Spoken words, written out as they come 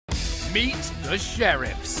Meet the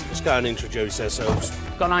Sheriffs. Let's go and introduce ourselves.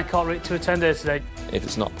 Got an high court rate to attend here today. If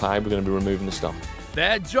it's not paid, we're going to be removing the stock.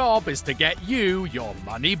 Their job is to get you your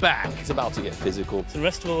money back. It's about to get physical. It's an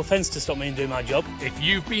arrestable offence to stop me in doing my job. If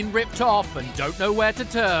you've been ripped off and don't know where to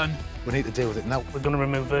turn, we need to deal with it now. We're going to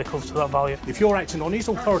remove vehicles to that value. If you're acting on his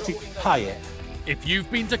authority, pay it. if you've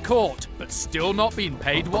been to court but still not been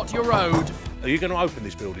paid what you're owed, Are you going to open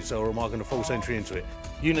this building, sir, or am I going to force entry into it?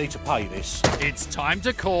 You need to pay this. it's time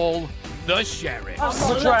to call the Sheriffs.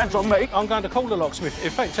 Put your hands on me. I'm going to call the locksmith,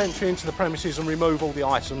 effect entry into the premises and remove all the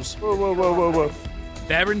items. Whoa.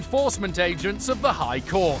 They're enforcement agents of the High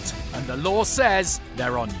Court, and the law says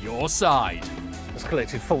they're on your side. It's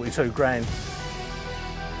collected 42 grand.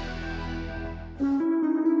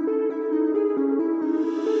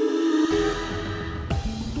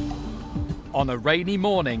 On a rainy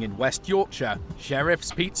morning in West Yorkshire,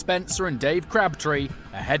 Sheriffs Pete Spencer and Dave Crabtree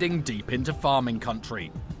are heading deep into farming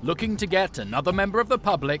country, looking to get another member of the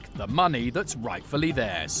public the money that's rightfully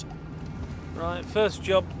theirs. Right, first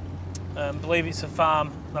job, believe it's a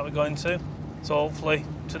farm that we're going to. So hopefully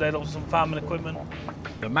today there'll be some farming equipment.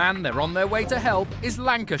 The man they're on their way to help is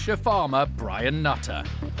Lancashire farmer Brian Nutter.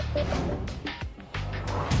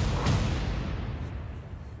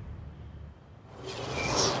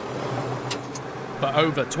 For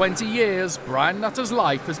over 20 years, Brian Nutter's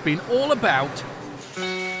life has been all about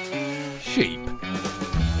sheep.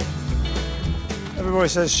 Everybody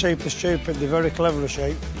says sheep are stupid, they're very clever,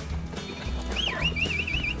 sheep.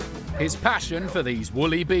 His passion for these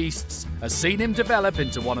woolly beasts has seen him develop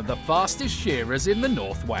into one of the fastest shearers in the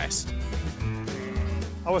Northwest.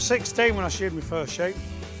 I was 16 when I sheared my first sheep.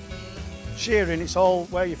 Shearing, it's all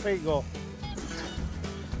where your feet go.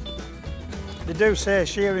 They do say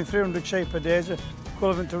shearing 300 sheep a day is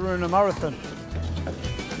equivalent to running a marathon.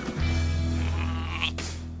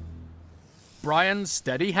 Brian's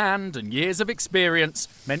steady hand and years of experience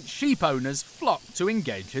meant sheep owners flocked to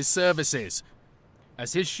engage his services.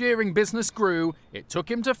 As his shearing business grew, it took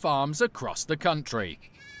him to farms across the country.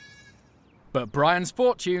 But Brian's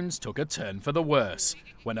fortunes took a turn for the worse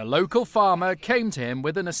when a local farmer came to him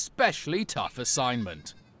with an especially tough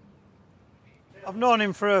assignment. I've known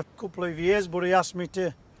him for a couple of years, but he asked me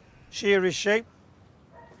to shear his sheep.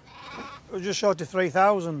 It was just short of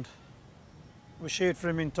 3,000. We sheared for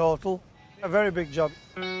him in total. A very big job.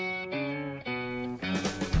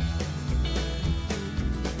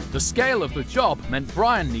 The scale of the job meant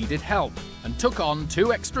Brian needed help and took on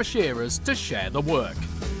 2 extra shearers to share the work.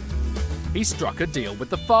 He struck a deal with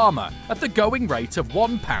the farmer at the going rate of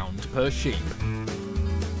 £1 per sheep.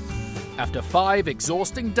 After 5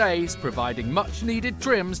 exhausting days providing much-needed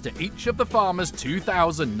trims to each of the farmer's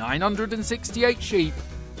 2,968 sheep,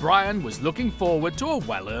 Brian was looking forward to a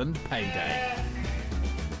well-earned payday.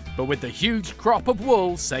 But with the huge crop of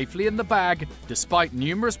wool safely in the bag, despite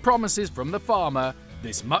numerous promises from the farmer,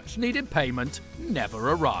 this much-needed payment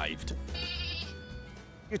never arrived.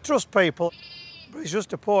 You trust people, but it's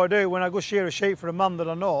just a poor do when I go shear a sheep for a man that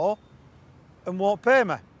I know and won't pay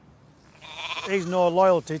me. He's no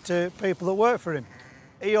loyalty to people that work for him.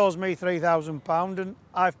 He owes me £3,000 and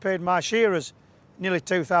I've paid my shearers nearly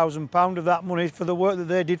 £2,000 of that money for the work that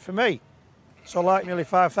they did for me. So like nearly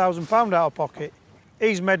 £5,000 out of pocket.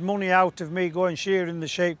 He's made money out of me going shearing the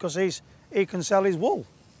sheep because he can sell his wool.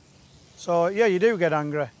 So yeah, you do get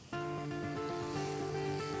angry.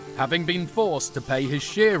 Having been forced to pay his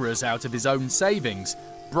shearers out of his own savings,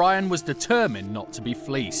 Brian was determined not to be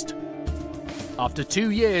fleeced. After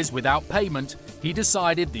 2 years without payment, he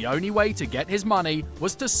decided the only way to get his money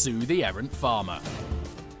was to sue the errant farmer.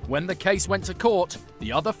 When the case went to court,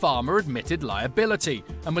 the other farmer admitted liability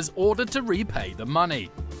and was ordered to repay the money.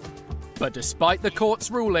 But despite the court's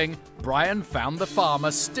ruling, Brian found the farmer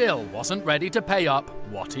still wasn't ready to pay up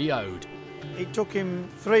what he owed. It took him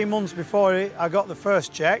 3 months before I got the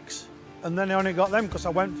first checks, and then I only got them because I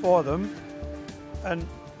went for them. And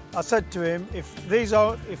I said to him, if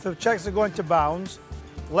the checks are going to bounce,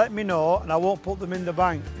 let me know and I won't put them in the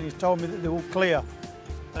bank. And he's told me that they will clear.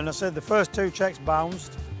 And I said the first 2 checks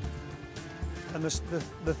bounced and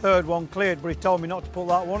the third one cleared, but he told me not to put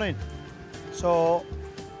that one in. So,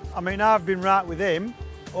 I mean, I've been right with him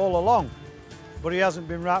all along, but he hasn't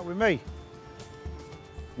been right with me.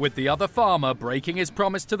 With the other farmer breaking his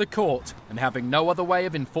promise to the court and having no other way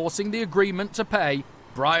of enforcing the agreement to pay,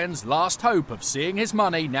 Brian's last hope of seeing his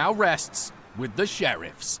money now rests with the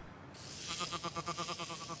Sheriffs.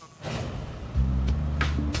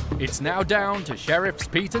 It's now down to Sheriffs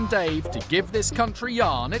Pete and Dave to give this country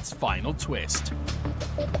yarn its final twist.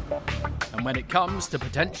 And when it comes to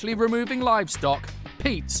potentially removing livestock,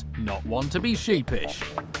 Pete's not one to be sheepish.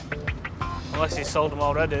 Unless he's sold them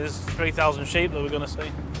already, there's 3,000 sheep that we're going to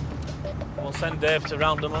see. We'll send Dave to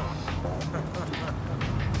round them up.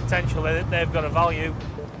 Potentially they've got a value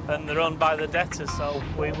and they're owned by the debtor, so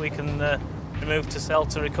we can remove to sell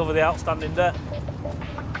to recover the outstanding debt.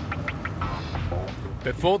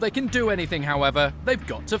 Before they can do anything, however, they've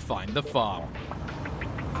got to find the farm.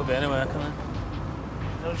 Could be anywhere, can it?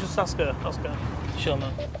 No, just ask her. She'll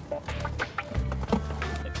know.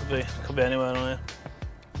 It could be anywhere on here.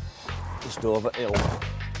 Just over hill.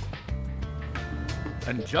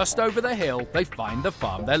 And just over the hill, they find the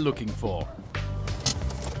farm they're looking for.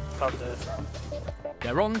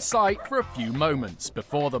 They're on site for a few moments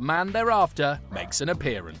before the man they're after makes an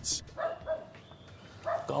appearance.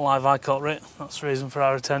 Got a live high court writ. That's the reason for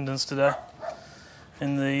our attendance today.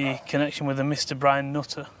 In the connection with the Mr. Brian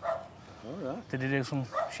Nutter. All right. Did he do some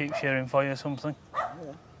sheep shearing for you or something?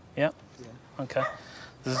 Yeah. Yeah? Okay.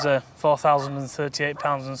 There's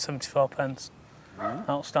 £4,038.74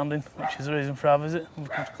 outstanding, which is the reason for our visit. We've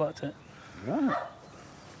come to collect it. Right.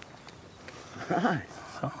 Right.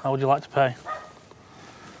 So, how would you like to pay?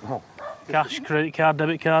 Oh. Cash, credit card,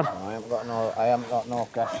 debit card? No, I haven't got no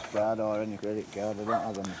cash card or any credit card. I don't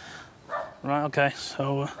have any. Right, okay.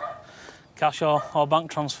 So, cash or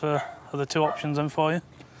bank transfer are the two options then for you?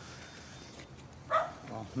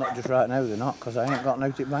 Well, not just right now, they're not, because I ain't got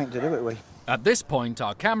no to bank to do it with. At this point,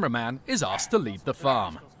 our cameraman is asked to leave the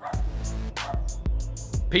farm.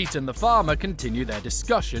 Pete and the farmer continue their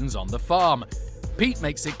discussions on the farm. Pete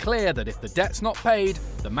makes it clear that if the debt's not paid,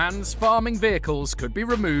 the man's farming vehicles could be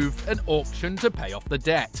removed and auctioned to pay off the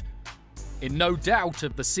debt. In no doubt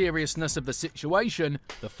of the seriousness of the situation,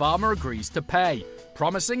 the farmer agrees to pay,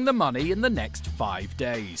 promising the money in the next 5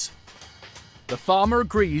 days. The farmer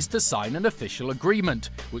agrees to sign an official agreement,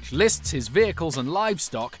 which lists his vehicles and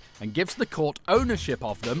livestock and gives the court ownership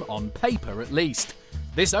of them on paper at least.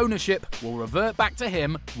 This ownership will revert back to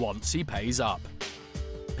him once he pays up.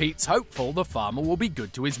 Pete's hopeful the farmer will be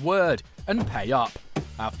good to his word and pay up.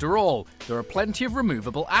 After all, there are plenty of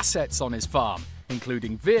removable assets on his farm,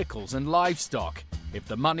 including vehicles and livestock. If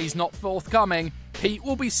the money's not forthcoming, Pete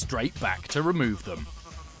will be straight back to remove them.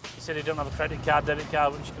 He said he don't have a credit card, debit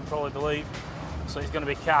card, which you can probably believe. So he's going to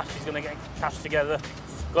be cash, he's going to get cash together,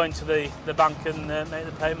 go into the bank and make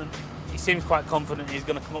the payment. He seems quite confident he's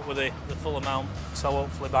going to come up with the full amount, so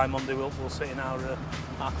hopefully by Monday we'll sit in our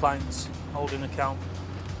client's holding account.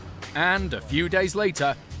 And a few days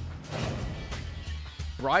later,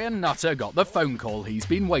 Brian Nutter got the phone call he's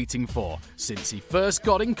been waiting for since he first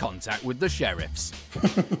got in contact with the sheriffs.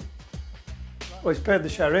 Well, he's paid the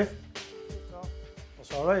sheriff.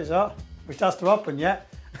 That's all right, is that? Which has to happen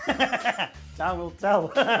yet. Time will tell.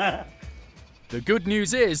 The good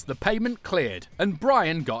news is the payment cleared and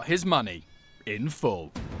Brian got his money in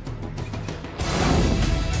full.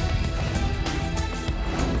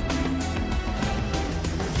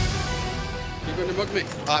 You going to mug me?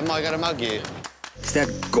 Am I going to mug you? Is that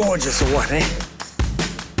gorgeous or what, eh?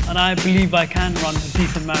 And I believe I can run a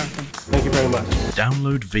decent marathon. Thank you very much.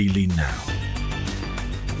 Download Veely now.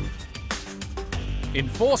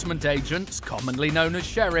 Enforcement agents, commonly known as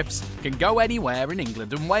sheriffs, can go anywhere in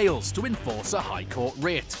England and Wales to enforce a High Court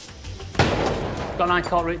writ. Got an High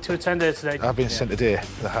Court writ to attend here today. I've been sent today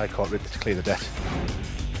to the High Court writ to clear the debt.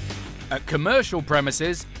 At commercial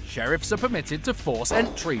premises, sheriffs are permitted to force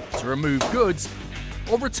entry to remove goods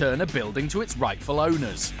or return a building to its rightful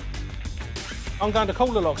owners. I'm going to call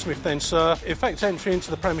the locksmith then, sir. Effect entry into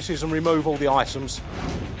the premises and remove all the items.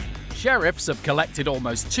 Sheriffs have collected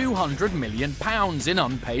almost £200 million in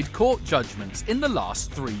unpaid court judgments in the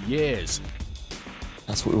last 3 years.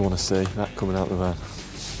 That's what we want to see, that coming out the van.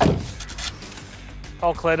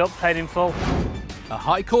 All cleared up, paid in full. A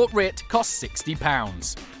High Court writ costs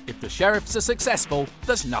 £60. If the sheriffs are successful,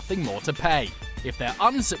 there's nothing more to pay. If they're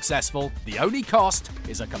unsuccessful, the only cost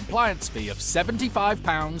is a compliance fee of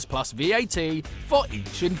 £75 plus VAT for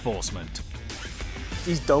each enforcement.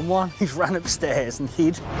 He's done one. He's ran upstairs and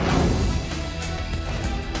hid.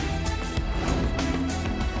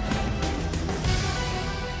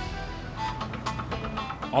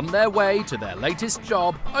 On their way to their latest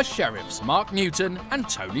job are Sheriffs Mark Newton and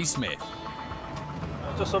Tony Smith.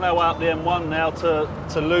 Just on our way up the M1 now to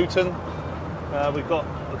Luton. We've got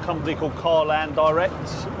a company called Carland Direct.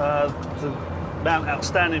 The amount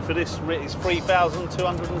outstanding for this writ is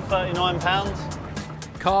 £3,239.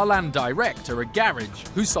 Carland Direct are a garage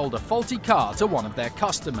who sold a faulty car to one of their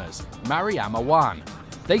customers, Mariam Awan.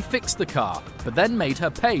 They fixed the car, but then made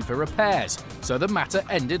her pay for repairs, so the matter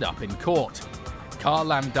ended up in court.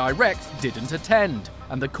 Carland Direct didn't attend,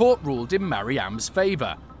 and the court ruled in Mariam's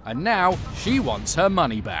favour, and now she wants her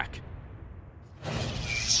money back.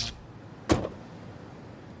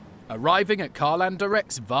 Arriving at Carland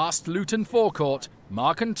Direct's vast Luton forecourt,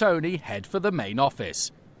 Mark and Tony head for the main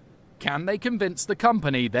office. Can they convince the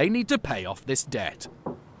company they need to pay off this debt?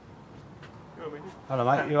 Hello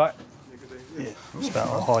mate, you right? Yeah, it's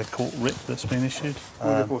about a High Court writ that's been issued.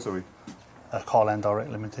 Who's it for, sorry? Carland Direct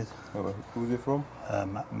Limited. Who's it from?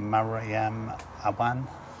 Mariam Awan.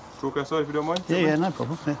 Talk outside if you don't mind. Yeah, no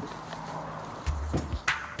problem. Yeah.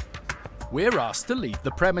 We're asked to leave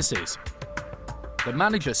the premises. The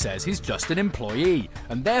manager says he's just an employee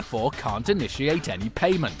and therefore can't initiate any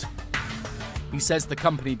payment. He says the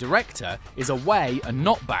company director is away and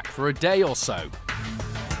not back for a day or so.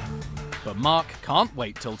 But Mark can't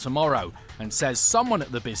wait till tomorrow and says someone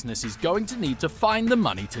at the business is going to need to find the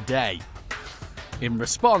money today. In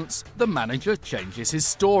response, the manager changes his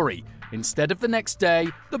story. Instead of the next day,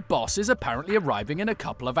 the boss is apparently arriving in a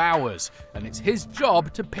couple of hours, and it's his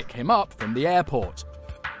job to pick him up from the airport.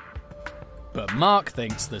 But Mark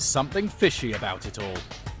thinks there's something fishy about it all.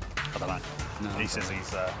 I don't know. No. He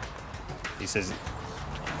says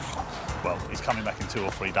well, he's coming back in 2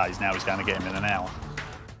 or 3 days. Now he's going to get him in an hour.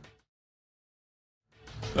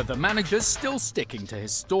 But the manager's still sticking to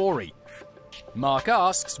his story. Mark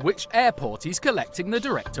asks which airport he's collecting the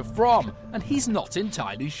director from, and he's not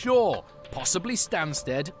entirely sure. Possibly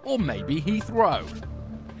Stansted or maybe Heathrow.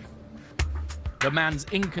 The man's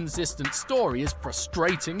inconsistent story is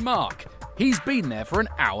frustrating Mark. He's been there for an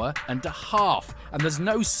hour and a half, and there's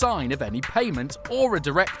no sign of any payment or a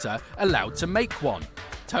director allowed to make one.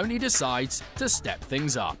 Tony decides to step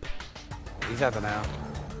things up. He's had an hour.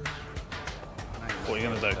 What are you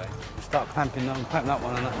going to do? Start clamping that one and that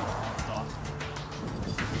one.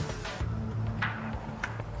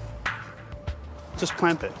 Just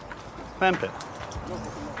clamp it. Clamp it.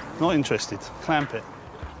 Not interested. Clamp it.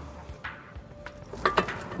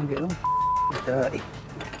 I'll get it on. Dirty.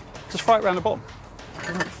 Just throw it round the bottom. I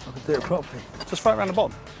can do it properly. Just throw it round the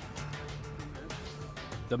bottom.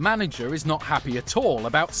 The manager is not happy at all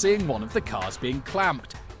about seeing one of the cars being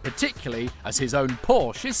clamped, particularly as his own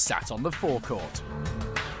Porsche is sat on the forecourt.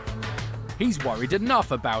 He's worried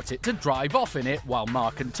enough about it to drive off in it while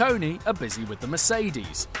Mark and Tony are busy with the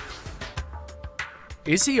Mercedes.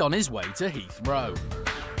 Is he on his way to Heathrow?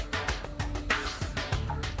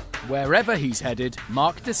 Wherever he's headed,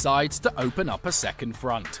 Mark decides to open up a second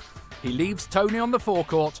front. He leaves Tony on the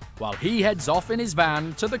forecourt while he heads off in his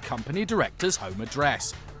van to the company director's home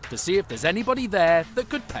address to see if there's anybody there that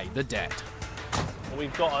could pay the debt.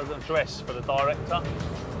 We've got an address for the director.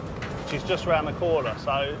 She's just round the corner,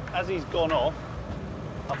 so as he's gone off,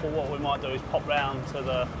 I thought what we might do is pop round to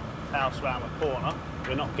the house round the corner.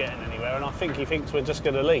 We're not getting anywhere, and I think he thinks we're just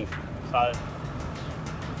going to leave. So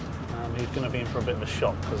he's going to be in for a bit of a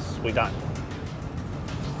shock because we don't.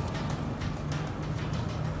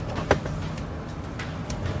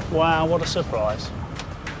 Wow, what a surprise.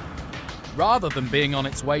 Rather than being on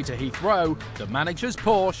its way to Heathrow, the manager's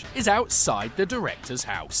Porsche is outside the director's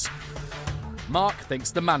house. Mark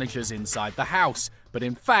thinks the manager's inside the house, but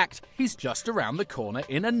in fact, he's just around the corner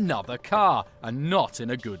in another car and not in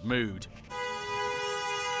a good mood.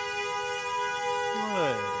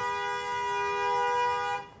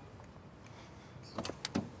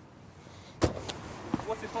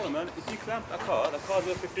 What's the problem, man? If you clamp a car, the car's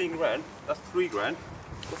worth 15 grand, that's 3 grand.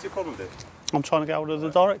 What's your problem there? I'm trying to get hold of the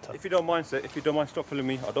director. If you don't mind, sir, if you don't mind, stop filming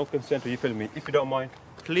me. I don't consent to you filming me. If you don't mind,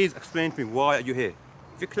 please explain to me why are you here.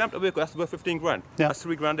 If you clamped a vehicle, that's worth 15 grand. Yeah. That's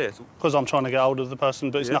 3 grand there. Because I'm trying to get hold of the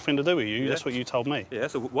person, but it's Yeah. nothing to do with you. Yeah. That's what you told me. Yeah,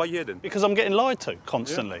 so why are you here then? Because I'm getting lied to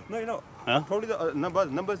constantly. Yeah. No, you're not. Huh? Probably the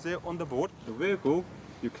numbers there on the board. The vehicle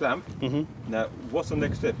you clamp. Now, what's the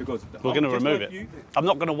next step? Because we're going to remove it. I'm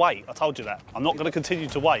not going to wait. I told you that. I'm not going to continue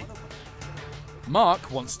to wait.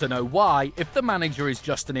 Mark wants to know why, if the manager is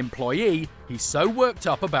just an employee, he's so worked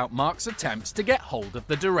up about Mark's attempts to get hold of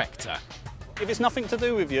the director. If it's nothing to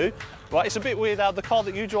do with you, right, it's a bit weird how the car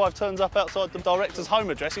that you drive turns up outside the director's home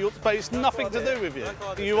address, but it's nothing to do with you.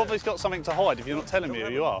 You've obviously got something to hide if you're not telling me who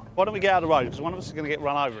you are. Why don't we get out of the road, because one of us is going to get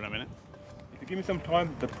run over in a minute. If you give me some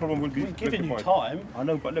time, the problem will be We're giving you rectified. time. I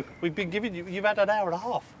know, but look. We've been giving you, you've had an hour and a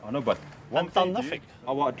half. I know, but one And done thing to nothing.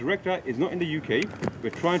 you, our director is not in the UK.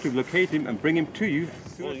 We're trying to locate him and bring him to you.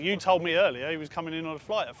 Well, you told me earlier he was coming in on a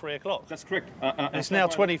flight at 3 o'clock. That's correct. It's now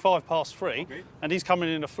 25 past 3, Okay. and he's coming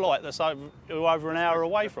in a flight that's over an hour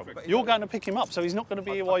away from. You're going to pick him up, so he's not going to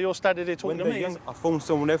be here while you're standing here talking When to they're me. young, I phoned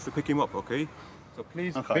someone else to pick him up, okay? So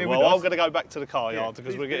please Okay, bear well, with us. I'm going to go back to the car yard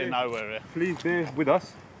because please we're getting bear- nowhere here. Please bear with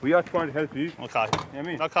us. We are trying to help you. Okay. I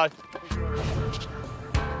mean? Okay.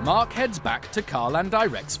 Mark heads back to Carland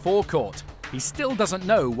Direct's forecourt. He still doesn't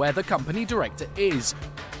know where the company director is,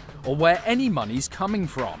 or where any money's coming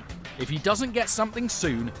from. If he doesn't get something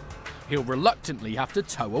soon, he'll reluctantly have to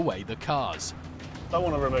tow away the cars. Don't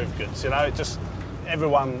want to remove goods, you know, it just,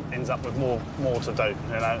 everyone ends up with more to do,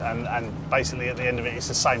 you know, and basically at the end of it, it's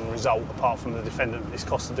the same result, apart from the defendant, it's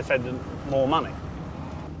cost the defendant more money.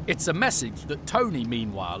 It's a message that Tony,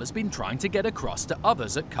 meanwhile, has been trying to get across to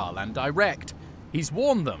others at Carland Direct. He's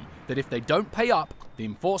warned them that if they don't pay up, the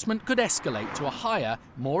enforcement could escalate to a higher,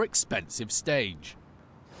 more expensive stage.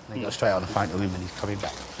 They got straight on the phone to him and he's coming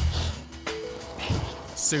back.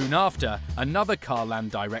 Soon after, another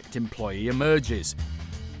Carland Direct employee emerges.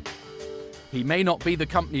 He may not be the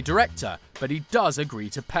company director, but he does agree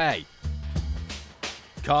to pay.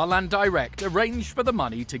 Carland Direct arranged for the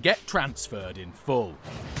money to get transferred in full.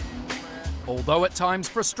 Although at times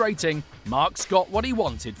frustrating, Mark's got what he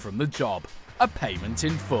wanted from the job, a payment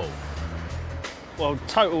in full. Well,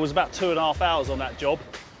 total was about 2.5 hours on that job.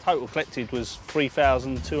 Total collected was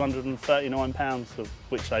 £3,239, of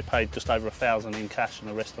which they paid just over £1,000 in cash and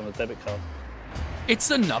the rest on a debit card. It's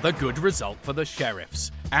another good result for the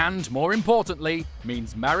sheriffs, and more importantly,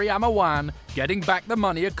 means Mariama Wan getting back the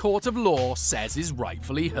money a court of law says is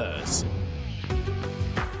rightfully hers.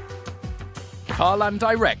 Carland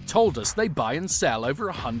Direct told us they buy and sell over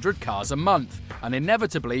 100 cars a month, and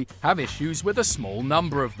inevitably have issues with a small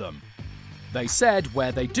number of them. They said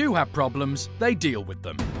where they do have problems, they deal with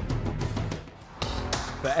them.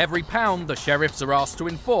 For every pound the sheriffs are asked to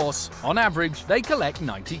enforce, on average they collect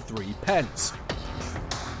 93 pence.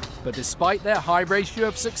 But despite their high ratio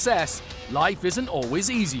of success, life isn't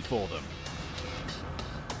always easy for them.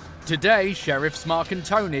 Today, Sheriffs Mark and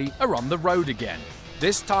Tony are on the road again,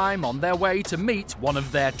 this time on their way to meet one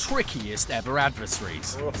of their trickiest ever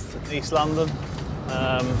adversaries. We're off to East London,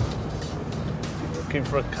 looking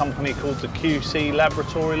for a company called the QC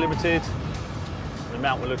Laboratory Limited. The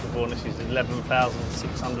amount we're looking for on this is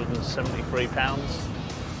 £11,673.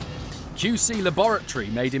 QC Laboratory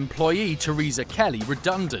made employee Teresa Kelly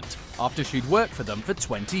redundant after she'd worked for them for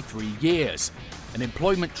 23 years. An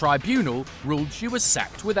employment tribunal ruled she was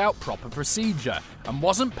sacked without proper procedure and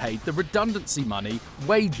wasn't paid the redundancy money,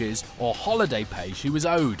 wages or holiday pay she was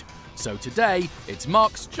owed. So today, it's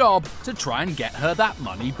Mark's job to try and get her that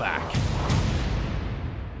money back.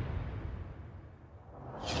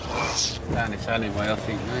 Down this alleyway, I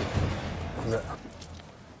think, mate.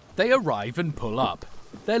 They arrive and pull up.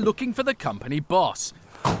 They're looking for the company boss.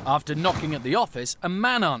 After knocking at the office, a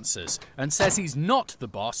man answers and says he's not the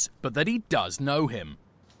boss, but that he does know him.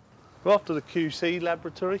 We're after the QC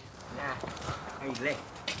Laboratory. Nah, he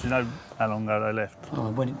left. Do you know how long ago they left? Oh, I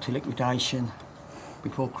went into liquidation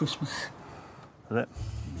before Christmas. Is it?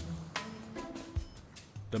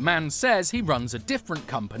 The man says he runs a different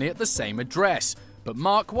company at the same address, but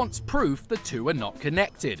Mark wants proof the two are not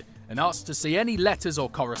connected and asks to see any letters or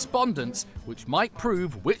correspondence which might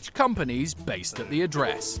prove which company's based at the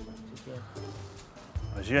address.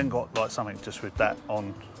 As you ain't got like something just with that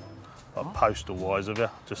on, like postal wise, have you?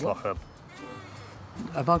 Just what? Like a.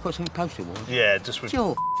 Have I got something postal wise? Yeah, just with.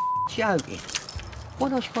 You're joking. Why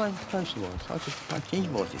not find postal wise? I just punch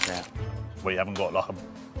invoices out. Well, you haven't got like a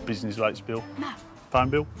business rates bill? No. Phone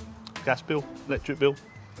bill? Gas bill? Electric bill?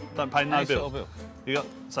 Don't pay no bills. Bill. You got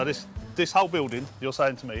so this whole building, you're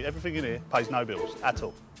saying to me, everything in here pays no bills at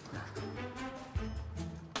all.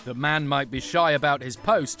 The man might be shy about his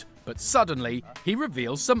post, but suddenly he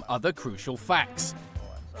reveals some other crucial facts.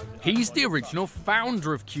 He's the original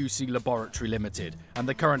founder of QC Laboratory Limited, and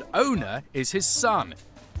the current owner is his son.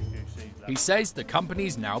 He says the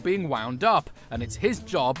company's now being wound up, and it's his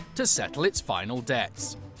job to settle its final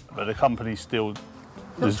debts. But the company's still.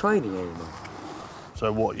 Not trading anymore.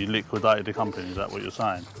 So what, you liquidated the company, is that what you're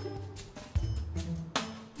saying?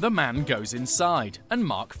 The man goes inside, and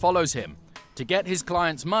Mark follows him. To get his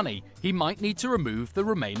client's money, he might need to remove the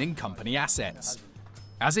remaining company assets.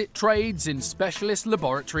 As it trades in specialist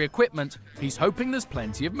laboratory equipment, he's hoping there's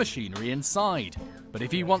plenty of machinery inside. But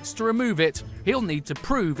if he wants to remove it, he'll need to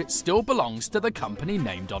prove it still belongs to the company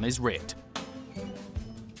named on his writ.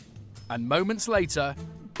 And moments later,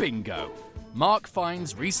 bingo! Mark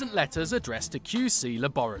finds recent letters addressed to QC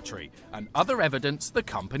Laboratory and other evidence the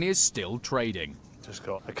company is still trading. Just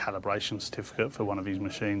got a calibration certificate for one of his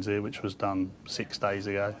machines here, which was done 6 days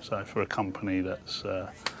ago. So for a company that's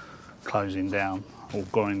closing down or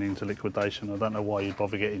going into liquidation, I don't know why you'd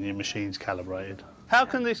bother getting your machines calibrated. How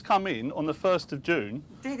can this come in on the 1st of June,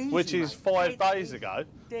 easy, which is 5 days ago,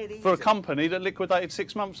 for a company that liquidated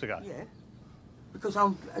 6 months ago? Yeah, because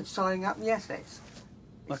I'm signing up the assets.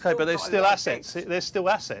 Okay, but there's still assets. There's still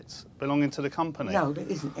assets belonging to the company. No, there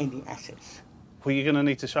isn't any assets. Well, you're going to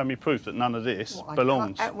need to show me proof that none of this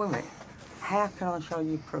belongs. Wait a minute. How can I show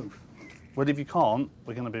you proof? Well, if you can't,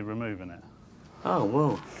 we're going to be removing it. Oh,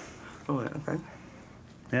 well, Right, okay.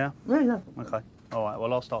 Yeah? Yeah, no. Okay. All right,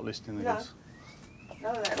 well, I'll start listing the goods.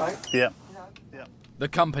 No, that way. Yeah. The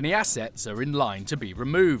company assets are in line to be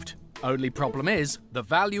removed. Only problem is, the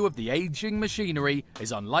value of the ageing machinery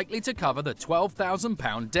is unlikely to cover the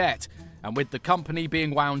 £12,000 debt. And with the company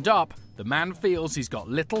being wound up, the man feels he's got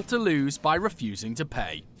little to lose by refusing to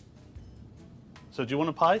pay. So do you want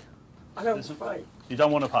to pay? I don't want to pay. You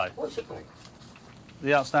don't want to pay? What's it pay?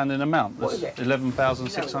 The outstanding amount? What is it?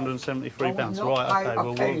 £11,673. Right, okay, well,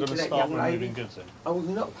 we're going to start removing goods then. I will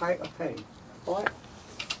not pay a penny. Right?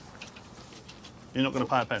 You're not going to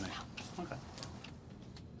pay a penny? Okay.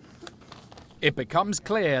 It becomes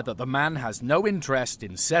clear that the man has no interest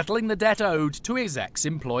in settling the debt owed to his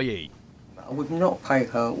ex-employee. I would not pay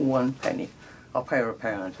her 1 penny. I'll pay her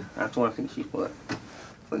 £1. That's all I think she's worth.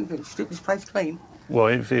 What are you going to strip this place clean? Well,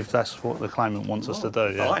 if that's what the claimant wants us to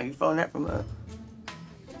do, yeah. Fine, you find that from her.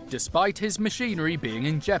 Despite his machinery being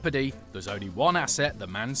in jeopardy, there's only one asset the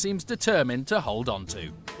man seems determined to hold on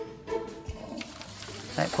to.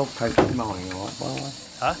 That fog coat is mine, all right, by the way?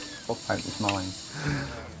 Huh? Fog coat is mine.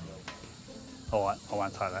 All right, I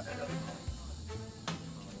won't take that.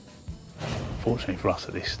 Fortunately for us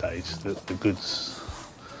at this stage, the goods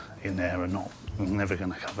in there are never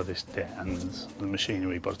going to cover this debt, and the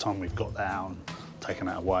machinery, by the time we've got that out and taken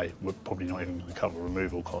that away, we're probably not even going to cover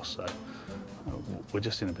removal costs. So we're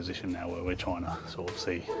just in a position now where we're trying to sort of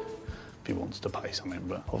see if he wants to pay something,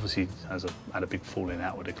 but obviously had a big falling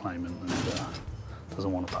out with the claimant and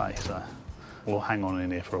doesn't want to pay. So we'll hang on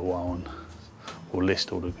in here for a while and we'll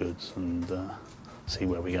list all the goods and see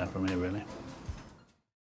where we go from here, really.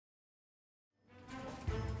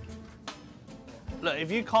 Look,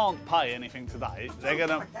 if you can't pay anything today, they're going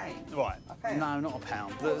to... Right. No, not a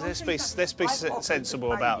pound. Let's be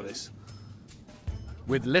sensible about this.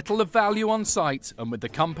 With little of value on site and with the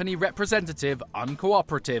company representative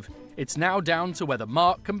uncooperative, it's now down to whether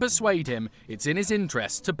Mark can persuade him it's in his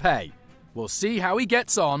interest to pay. We'll see how he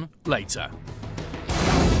gets on later.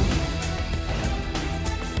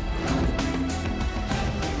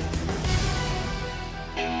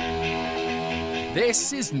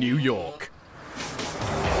 This is New York.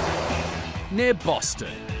 Near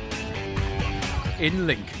Boston. In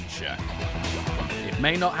Lincolnshire. It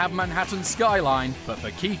may not have Manhattan's skyline, but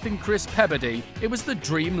for Keith and Chris Peabody, it was the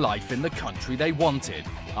dream life in the country they wanted,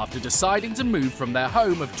 after deciding to move from their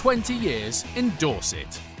home of 20 years in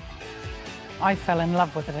Dorset. I fell in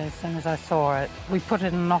love with it as soon as I saw it. We put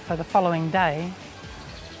in an offer the following day,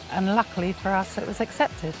 and luckily for us, it was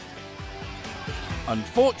accepted.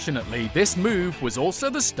 Unfortunately, this move was also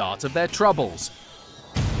the start of their troubles.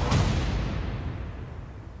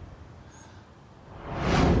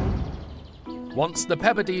 Once the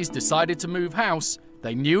Peabodys decided to move house,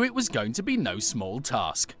 they knew it was going to be no small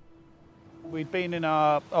task. We'd been in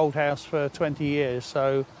our old house for 20 years,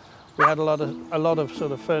 so we had a lot of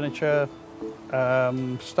sort of furniture,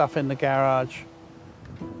 stuff in the garage.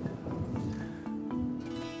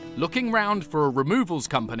 Looking round for a removals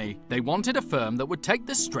company, they wanted a firm that would take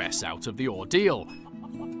the stress out of the ordeal.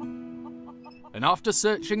 And after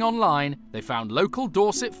searching online, they found local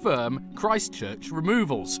Dorset firm Christchurch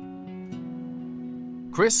Removals.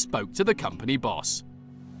 Chris spoke to the company boss.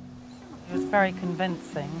 He was very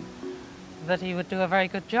convincing that he would do a very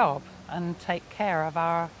good job and take care of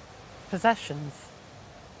our possessions.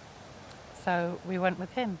 So we went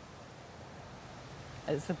with him.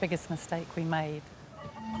 It was the biggest mistake we made.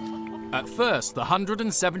 At first, the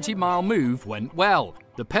 170-mile move went well.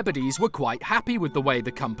 The Peabodys were quite happy with the way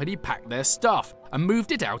the company packed their stuff and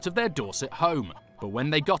moved it out of their Dorset home. But when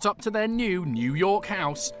they got up to their new New York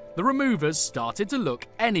house, the removers started to look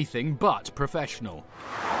anything but professional.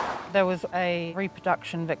 There was a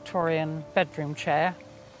reproduction Victorian bedroom chair,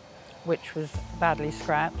 which was badly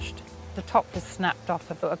scratched. The top was snapped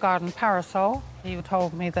off of a garden parasol. He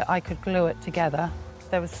told me that I could glue it together.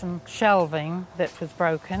 There was some shelving that was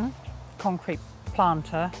broken, concrete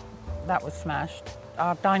planter, that was smashed.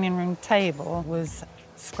 Our dining room table was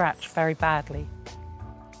scratched very badly.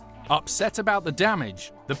 Upset about the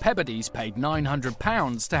damage, the Peabodys paid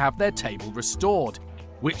 £900 to have their table restored,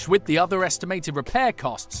 which with the other estimated repair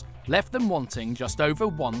costs left them wanting just over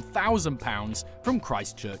 £1,000 from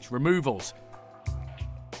Christchurch Removals.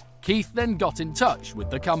 Keith then got in touch with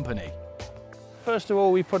the company. First of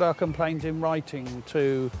all, we put our complaint in writing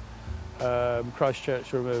to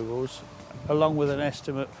Christchurch Removals, along with an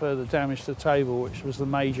estimate for the damage to the table, which was the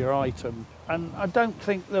major item. And I don't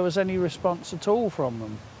think there was any response at all from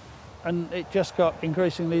them. And it just got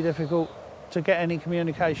increasingly difficult to get any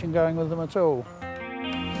communication going with them at all.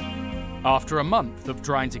 After a month of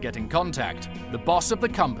trying to get in contact, the boss of the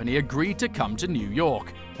company agreed to come to New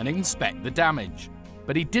York, and inspect the damage.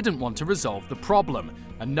 But he didn't want to resolve the problem,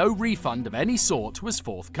 and no refund of any sort was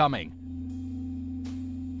forthcoming.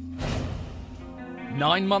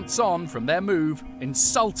 9 months on from their move,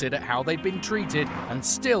 insulted at how they'd been treated and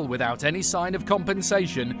still without any sign of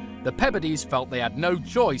compensation, the Peabodys felt they had no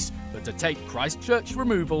choice but to take Christchurch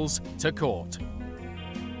Removals to court.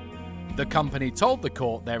 The company told the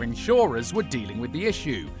court their insurers were dealing with the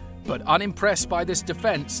issue, but unimpressed by this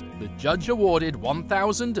defence, the judge awarded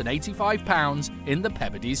 £1,085 in the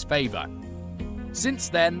Peabodys' favour. Since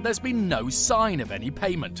then, there's been no sign of any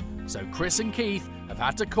payment, so Chris and Keith have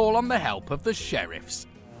had to call on the help of the sheriffs.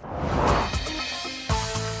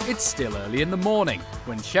 It's still early in the morning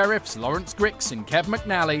when Sheriffs Lawrence Grix and Kev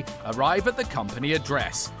McNally arrive at the company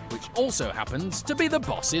address, which also happens to be the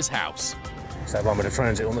boss's house. Is that one with a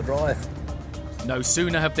transit on the drive? No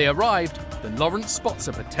sooner have they arrived than Lawrence spots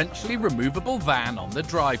a potentially removable van on the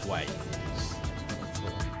driveway.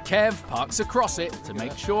 Kev parks across it to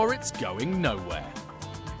make sure it's going nowhere.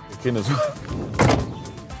 Well,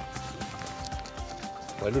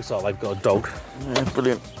 it looks like they've got a dog. Yeah,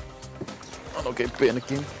 brilliant. I'll not get bitten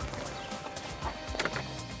again.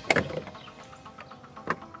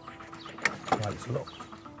 It's locked.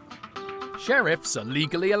 Sheriffs are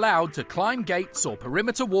legally allowed to climb gates or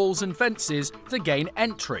perimeter walls and fences to gain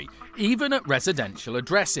entry, even at residential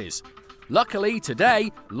addresses. Luckily,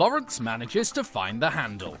 today, Lawrence manages to find the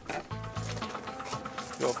handle. You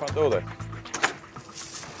got a front door there?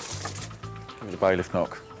 Give me the bailiff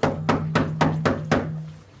knock. There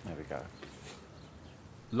we go.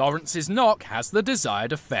 Lawrence's knock has the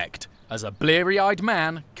desired effect, as a bleary-eyed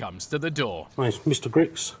man comes to the door. My name's Mr.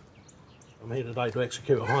 Grix. I'm here today to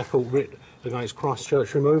execute a High Court writ against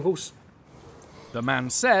Christchurch Removals. The man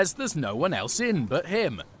says there's no one else in but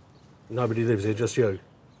him. Nobody lives here, just you.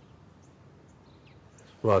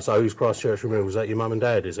 Right, so who's Christchurch Removals? Is that your mum and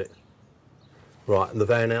dad, is it? Right, and the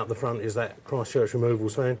van out the front, is that Christchurch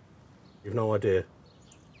Removals van? You've no idea.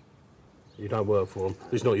 You don't work for them.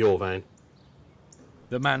 It's not your van.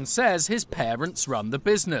 The man says his parents run the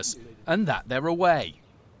business and that they're away.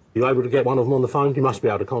 You able to get one of them on the phone? You must be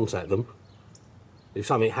able to contact them. If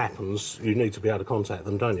something happens, you need to be able to contact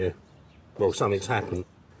them, don't you? Well, something's happened.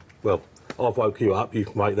 Well, I've woke you up, you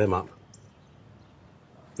can wake them up.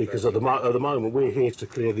 Because at the moment, we're here to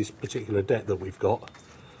clear this particular debt that we've got,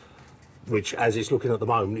 which, as it's looking at the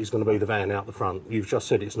moment, is going to be the van out the front. You've just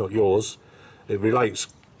said it's not yours. It relates,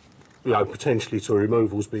 you know, potentially to a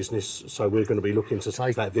removals business, so we're going to be looking to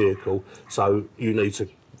take that vehicle, so you need to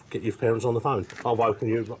get your parents on the phone. I've woken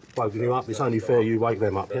you up. It's only fair you wake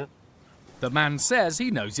them up, yeah? The man says he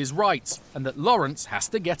knows his rights and that Lawrence has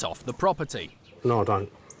to get off the property. No, I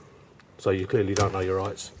don't. So you clearly don't know your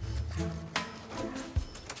rights.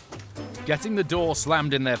 Getting the door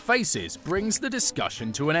slammed in their faces brings the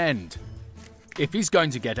discussion to an end. If he's going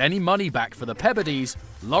to get any money back for the Peabodys,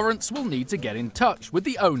 Lawrence will need to get in touch with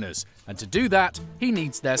the owners, and to do that, he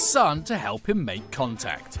needs their son to help him make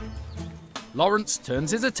contact. Lawrence turns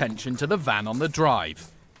his attention to the van on the drive.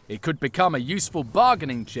 It could become a useful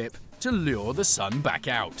bargaining chip to lure the son back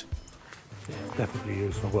out. Definitely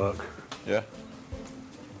used for work. Yeah?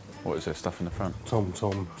 What is there, stuff in the front? Tom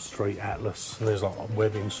Street Atlas, and there's like a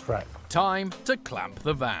webbing strap. Time to clamp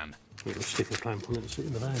the van. You can stick a clamp on it and sit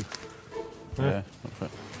in the van. Yeah, not fair.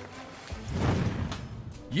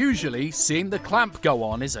 Usually, seeing the clamp go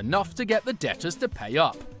on is enough to get the debtors to pay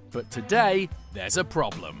up, but today, there's a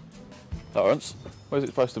problem. Lawrence, where's it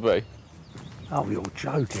supposed to be? Oh, you're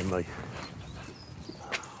joking me.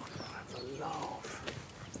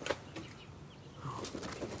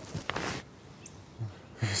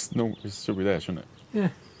 No, it should be there, shouldn't it? Yeah.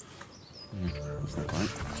 That's not right.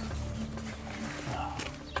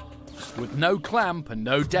 With no clamp and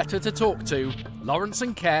no debtor to talk to, Lawrence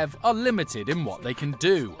and Kev are limited in what they can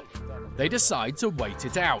do. They decide to wait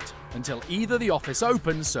it out until either the office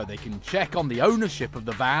opens so they can check on the ownership of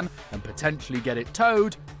the van and potentially get it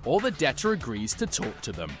towed, or the debtor agrees to talk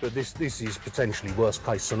to them. But this is potentially worst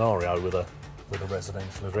case scenario with a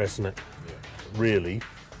residential address, isn't it? Yeah. Really,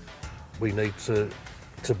 we need to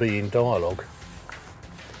be in dialogue,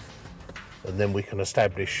 and then we can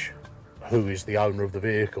establish who is the owner of the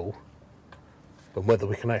vehicle and whether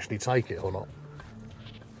we can actually take it or not.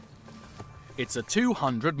 It's a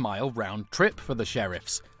 200-mile round trip for the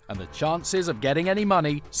sheriffs, and the chances of getting any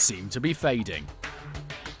money seem to be fading.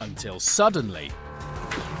 Until suddenly,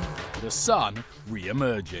 the son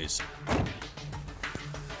re-emerges.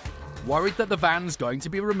 Worried that the van's going to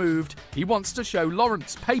be removed, he wants to show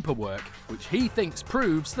Lawrence paperwork which he thinks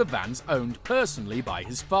proves the van's owned personally by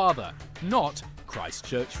his father, not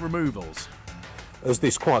Christchurch Removals. As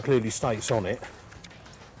this quite clearly states on it,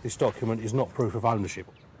 this document is not proof of ownership.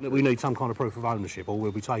 We need some kind of proof of ownership or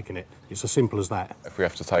we'll be taking it. It's as simple as that. If we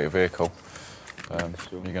have to take a vehicle,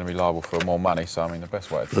 you're going to be liable for more money, so I mean the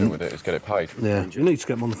best way to deal with it is get it paid. Yeah, you need to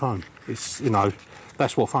get them on the phone. It's, you know,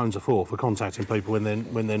 that's what phones are for contacting people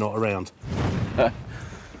when they're not around.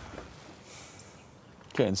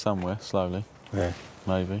 Getting somewhere, slowly. Yeah.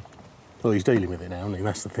 Maybe. Well, he's dealing with it now, and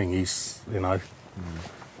that's the thing, he's, you know,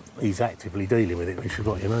 he's actively dealing with it, which is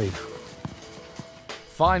what you need.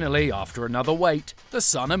 Finally, after another wait, the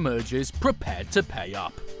son emerges prepared to pay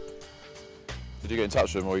up. Did you get in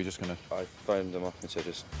touch with them, or are you just going to... I phoned them up and said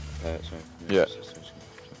just pay it, so... Yeah.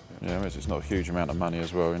 Yeah, I mean, it's not a huge amount of money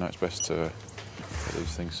as well, you know, it's best to get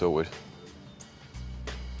these things sorted.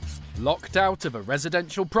 Locked out of a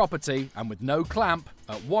residential property and with no clamp,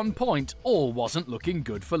 at one point all wasn't looking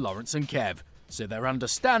good for Lawrence and Kev, so they're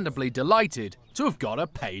understandably delighted to have got her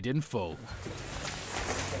paid in full.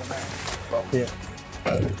 Yeah.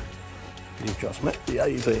 You've just met the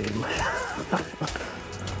A-team.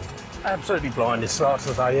 Absolutely blind this start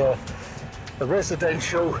of a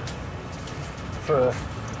residential for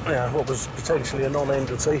what was potentially a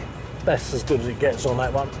non-entity. That's as good as it gets on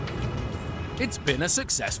that one. It's been a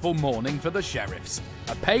successful morning for the sheriffs.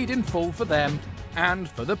 A paid in full for them, and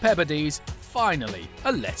for the Peabodys, finally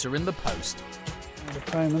a letter in the post. The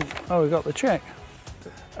payment. Oh, we got the cheque.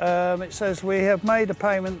 It says we have made a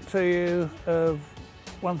payment to you of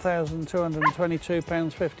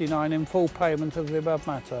 £1,222.59 in full payment of the above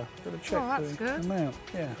matter. Got a cheque. Oh, that's good. Amount.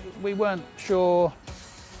 Yeah. We weren't sure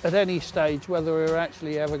at any stage whether we were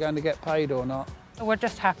actually ever going to get paid or not. We're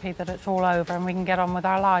just happy that it's all over and we can get on with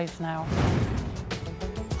our lives now.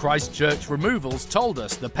 Christchurch Removals told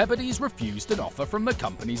us the Peabodys refused an offer from the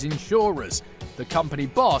company's insurers. The company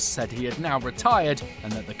boss said he had now retired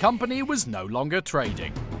and that the company was no longer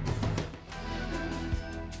trading.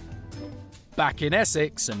 Back in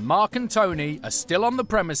Essex, and Mark and Tony are still on the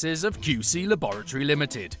premises of QC Laboratory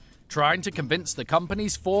Limited, trying to convince the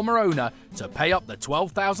company's former owner to pay up the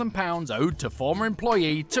 £12,000 owed to former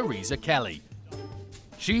employee Teresa Kelly.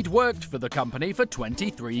 She'd worked for the company for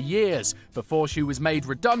 23 years before she was made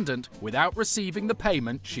redundant without receiving the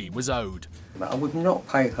payment she was owed. But I would not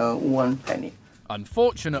pay her 1 penny.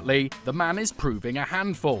 Unfortunately, the man is proving a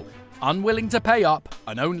handful, unwilling to pay up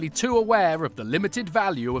and only too aware of the limited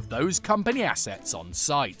value of those company assets on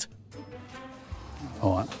site.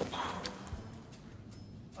 All right.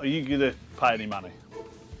 Are you going to pay any money?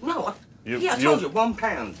 No, I told you,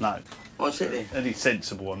 £1. No. What's it then? Any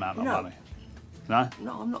sensible amount of money? No?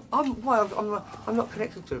 No, I'm not. I'm not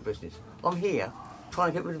connected to the business. I'm here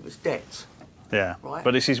trying to get rid of its debts. Yeah, right?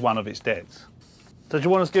 But this is one of its debts. So do you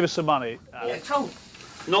want us to give us some money? Yeah, told.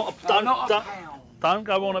 Not a pound. Don't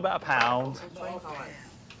go on about £1.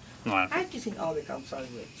 Right. How do you think I become so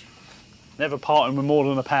rich? Never parting with more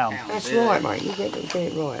than £1. That's right, mate. You get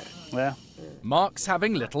it right. Yeah. Mark's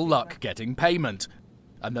having little luck getting payment,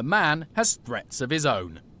 and the man has threats of his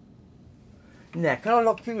own. Now, can I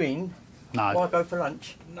lock you in? No. While I go for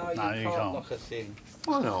lunch? No, you can't lock us in.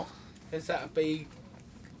 Why not? Because that would be...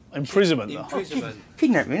 Imprisonment. Imprisonment.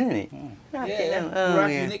 Kidnapping, isn't it? Yeah, we'll have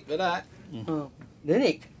you nicked for that. Oh, the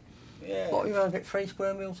nick? Yeah. What, you only get 3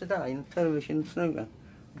 square meals a day and television, snooker,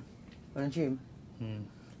 and a gym?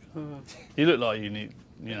 You look like you need,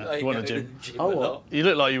 you want a gym. Oh, what? You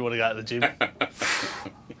look like you want to go to the gym.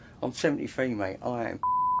 I'm 73, mate. I am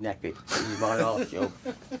knackered. This is my last job.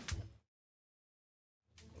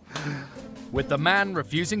 With the man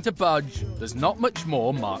refusing to budge, there's not much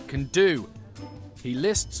more Mark can do. He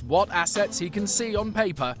lists what assets he can see on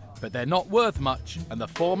paper, but they're not worth much, and the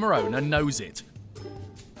former owner knows it.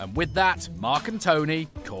 And with that, Mark and Tony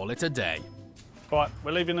call it a day. Right,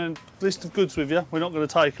 we're leaving a list of goods with you. We're not going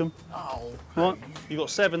to take them. Oh. Right, you've got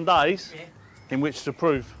 7 days in which to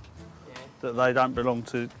prove that they don't belong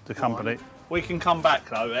to the company. We can come back,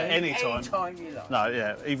 though, at any time. Any time you like. No,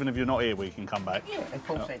 yeah, even if you're not here, we can come back. Yeah, and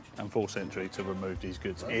full century. And full century to remove these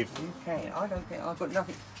goods. Well, if you can. I don't think I've got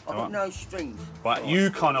nothing. I've got no strings. Right,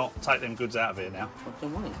 you cannot take them goods out of here now. I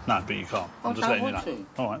don't want it. No, but you can't. I'm just letting you know.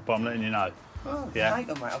 All right, but I'm letting you know. Oh, yeah. take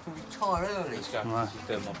them, mate. I can retire early. Let's go. This is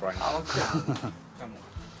doing my brain. Oh, come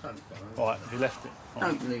on. All right, you left it. All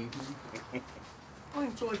Don't leave me. I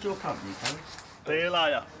enjoyed your company, Tony. See you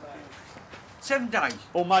later. 7 days.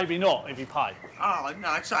 Or maybe not, if you pay. Oh, no,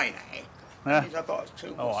 I'd say that. Yeah. Because I've got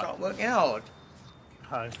to All right. start working hard.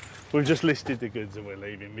 No. We've just listed the goods and we're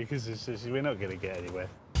leaving because we're not going to get anywhere.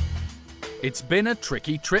 It's been a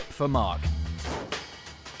tricky trip for Mark.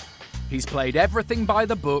 He's played everything by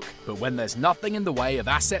the book, but when there's nothing in the way of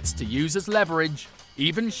assets to use as leverage,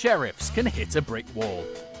 even sheriffs can hit a brick wall.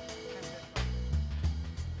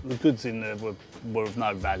 The goods in there were of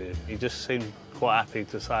no value. He just seemed quite happy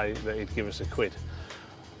to say that he'd give us £1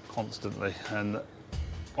 constantly. And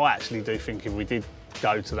I actually do think if we did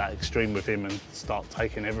go to that extreme with him and start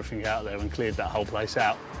taking everything out there and cleared that whole place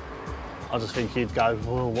out, I just think he'd go,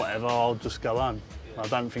 well, whatever, I'll just go home. I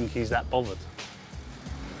don't think he's that bothered.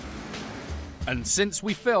 And since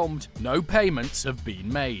we filmed, no payments have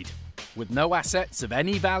been made. With no assets of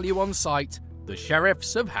any value on site, the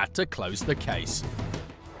sheriffs have had to close the case.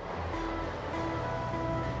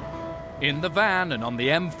 In the van and on the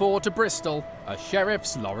M4 to Bristol are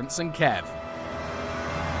sheriffs Lawrence and Kev.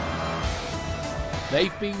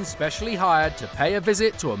 They've been specially hired to pay a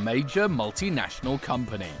visit to a major multinational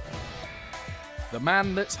company. The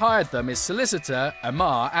man that's hired them is solicitor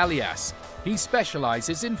Amar Alias. He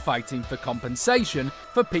specialises in fighting for compensation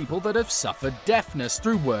for people that have suffered deafness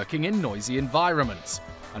through working in noisy environments.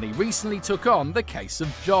 And he recently took on the case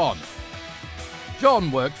of John.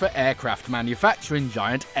 John worked for aircraft manufacturing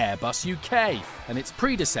giant Airbus UK and its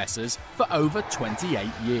predecessors for over 28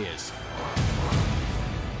 years.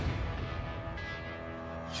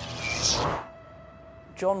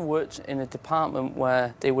 John worked in a department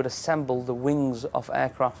where they would assemble the wings of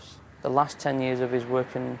aircrafts. The last 10 years of his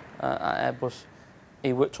working at Airbus,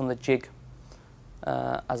 he worked on the jig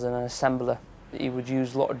as an assembler. He would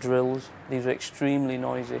use a lot of drills. These were extremely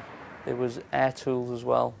noisy. There was air tools as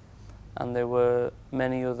well, and there were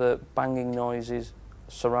many other banging noises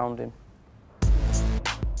surrounding.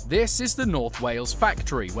 This is the North Wales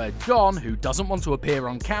factory where John, who doesn't want to appear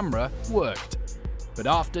on camera, worked. But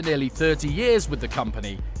after nearly 30 years with the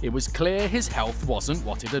company, it was clear his health wasn't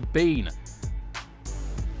what it had been.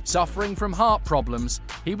 Suffering from heart problems,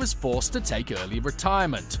 he was forced to take early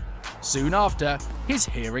retirement. Soon after, his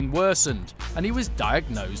hearing worsened and he was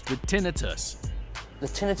diagnosed with tinnitus. The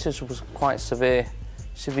tinnitus was quite severe.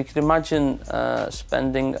 So if you could imagine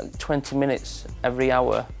spending 20 minutes every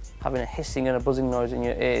hour having a hissing and a buzzing noise in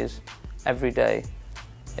your ears every day,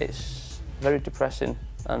 it's very depressing,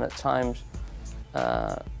 and at times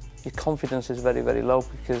your confidence is very, very low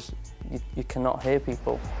because you cannot hear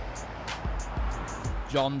people.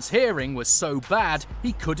 John's hearing was so bad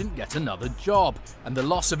he couldn't get another job, and the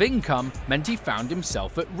loss of income meant he found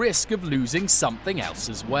himself at risk of losing something else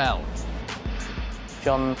as well.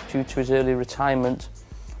 John, due to his early retirement,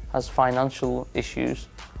 has financial issues.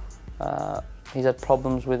 He's had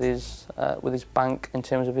problems with his bank in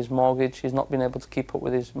terms of his mortgage. He's not been able to keep up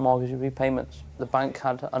with his mortgage repayments. The bank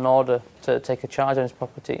had an order to take a charge on his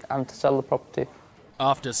property and to sell the property.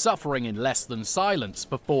 After suffering in less than silence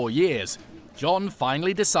for 4 years, John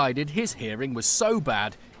finally decided his hearing was so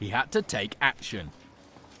bad he had to take action.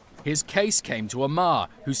 His case came to Amar,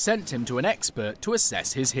 who sent him to an expert to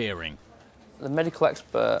assess his hearing. The medical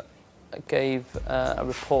expert gave a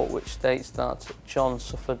report which states that John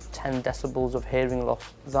suffered 10 decibels of hearing loss.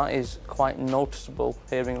 That is quite noticeable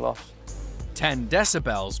hearing loss. 10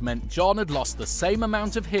 decibels meant John had lost the same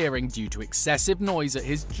amount of hearing due to excessive noise at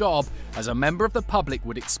his job as a member of the public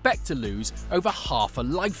would expect to lose over half a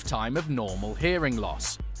lifetime of normal hearing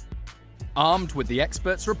loss. Armed with the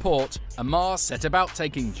expert's report, Amar set about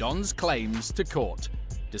taking John's claims to court.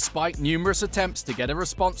 Despite numerous attempts to get a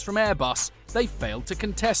response from Airbus, they failed to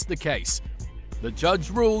contest the case. The judge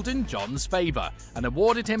ruled in John's favour and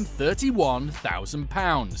awarded him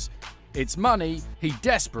 £31,000. It's money he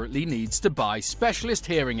desperately needs to buy specialist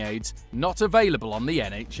hearing aids not available on the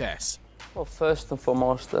NHS. Well, first and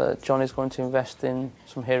foremost, John is going to invest in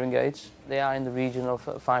some hearing aids. They are in the region of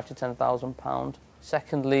 £5,000 to £10,000.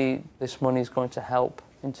 Secondly, this money is going to help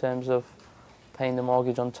in terms of paying the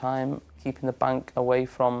mortgage on time, keeping the bank away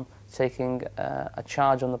from taking a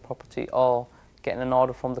charge on the property or getting an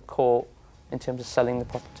order from the court in terms of selling the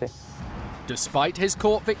property. Despite his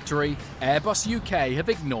court victory, Airbus UK have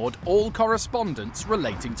ignored all correspondence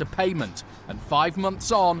relating to payment, and 5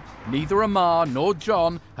 months on, neither Amar nor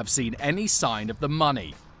John have seen any sign of the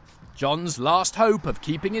money. John's last hope of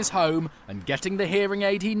keeping his home and getting the hearing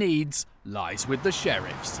aid he needs lies with the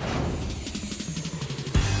sheriffs.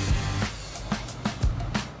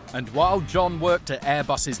 And while John worked at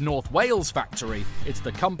Airbus's North Wales factory, it's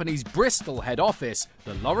the company's Bristol head office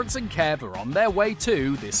that Lawrence and Kev are on their way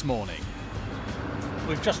to this morning.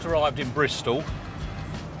 We've just arrived in Bristol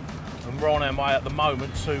and we're on our way at the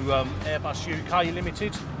moment to Airbus UK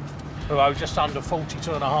Limited, who owe just under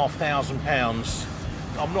 £42,500.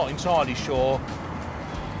 I'm not entirely sure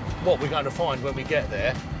what we're going to find when we get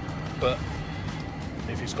there, but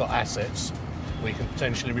if it's got assets, we can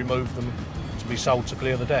potentially remove them to be sold to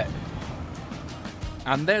clear the debt.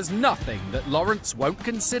 And there's nothing that Lawrence won't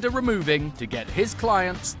consider removing to get his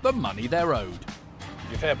clients the money they're owed.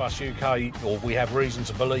 If Airbus UK, or we have reason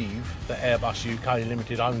to believe that Airbus UK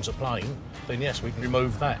Limited owns a plane, then yes, we can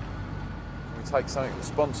remove that. We take something that's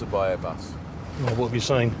sponsored by Airbus. Well, what have you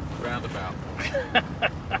seen? Roundabout.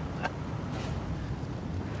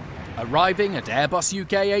 Arriving at Airbus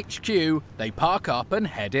UK HQ, they park up and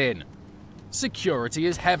head in. Security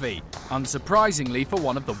is heavy, unsurprisingly for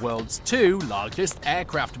one of the world's 2 largest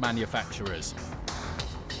aircraft manufacturers.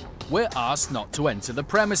 We're asked not to enter the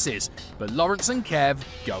premises, but Lawrence and Kev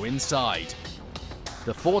go inside.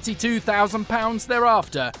 The £42,000 they're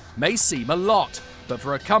after may seem a lot, but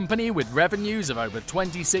for a company with revenues of over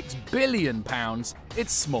 £26 billion,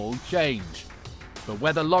 it's small change. But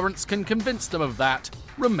whether Lawrence can convince them of that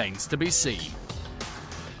remains to be seen.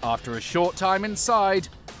 After a short time inside,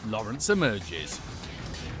 Lawrence emerges.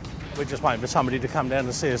 We're just waiting for somebody to come down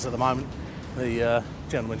and see us at the moment. The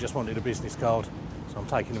gentleman just wanted a business card, so I'm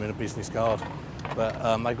taking him in a business card.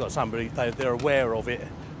 But they've got somebody, they're aware of it,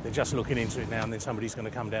 they're just looking into it now, and then somebody's going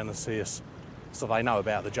to come down and see us. So they know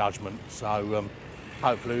about the judgment, so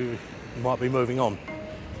hopefully we might be moving on.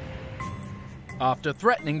 After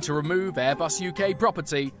threatening to remove Airbus UK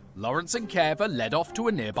property, Lawrence and Kev are led off to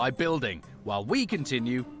a nearby building, while we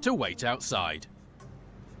continue to wait outside.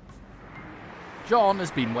 John has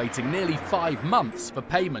been waiting nearly 5 months for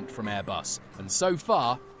payment from Airbus, and so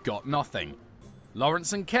far got nothing.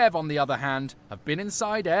 Lawrence and Kev, on the other hand, have been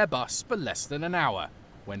inside Airbus for less than an hour,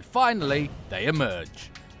 when finally they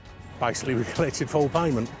emerge. Basically, we collected full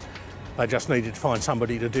payment. They just needed to find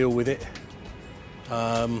somebody to deal with it.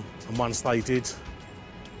 And once they did,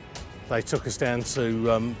 they took us down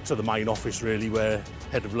to the main office, really, where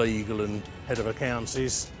head of legal and head of accounts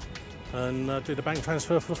is, and did a bank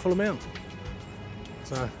transfer for the full amount.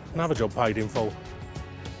 So, another job paid in full.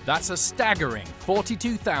 That's a staggering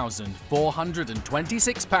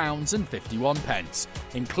 £42,426.51,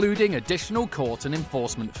 including additional court and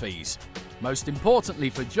enforcement fees. Most importantly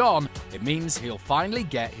for John, it means he'll finally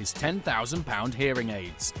get his £10,000 hearing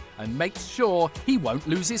aids and makes sure he won't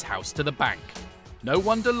lose his house to the bank. No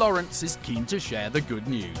wonder Lawrence is keen to share the good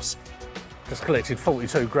news. Just collected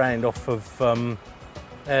 42 grand off of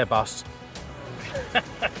Airbus.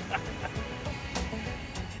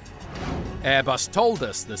 Airbus told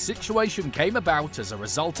us the situation came about as a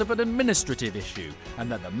result of an administrative issue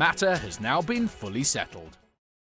and that the matter has now been fully settled.